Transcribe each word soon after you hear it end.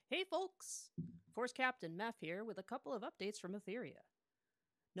Hey folks! Force Captain Meph here with a couple of updates from Etheria.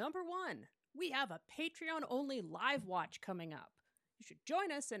 Number one, we have a Patreon only live watch coming up. You should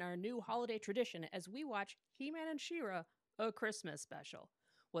join us in our new holiday tradition as we watch He-Man and She-Ra, a Christmas special,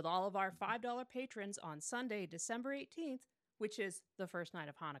 with all of our $5 patrons on Sunday, December 18th, which is the first night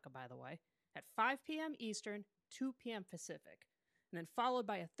of Hanukkah, by the way, at 5 p.m. Eastern, 2 p.m. Pacific, and then followed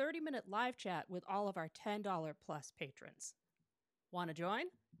by a 30-minute live chat with all of our $10 plus patrons. Want to join?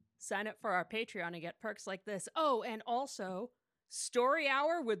 Sign up for our Patreon and get perks like this. Oh, and also Story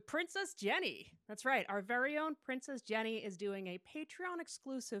Hour with Princess Jenny. That's right, our very own Princess Jenny is doing a Patreon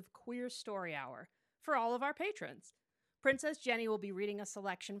exclusive queer story hour for all of our patrons. Princess Jenny will be reading a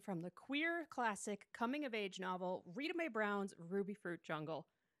selection from the queer classic coming of age novel Rita Mae Brown's Ruby Fruit Jungle.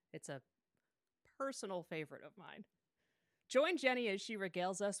 It's a personal favorite of mine. Join Jenny as she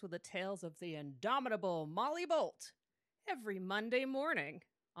regales us with the tales of the indomitable Molly Bolt every Monday morning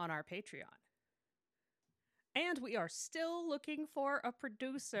on our Patreon. And we are still looking for a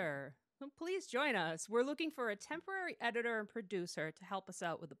producer. So please join us. We're looking for a temporary editor and producer to help us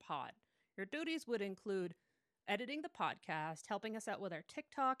out with the pod. Your duties would include editing the podcast, helping us out with our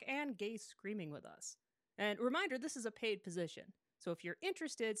TikTok, and gay screaming with us. And reminder, this is a paid position. So if you're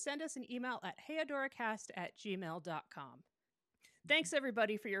interested, send us an email at heyadoracast@gmail.com. Thanks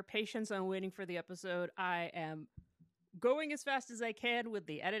everybody for your patience on waiting for the episode. I am going as fast as I can with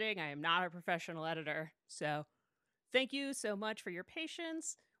the editing. I am not a professional editor. So thank you so much for your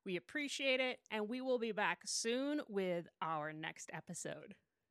patience. We appreciate it. And we will be back soon with our next episode.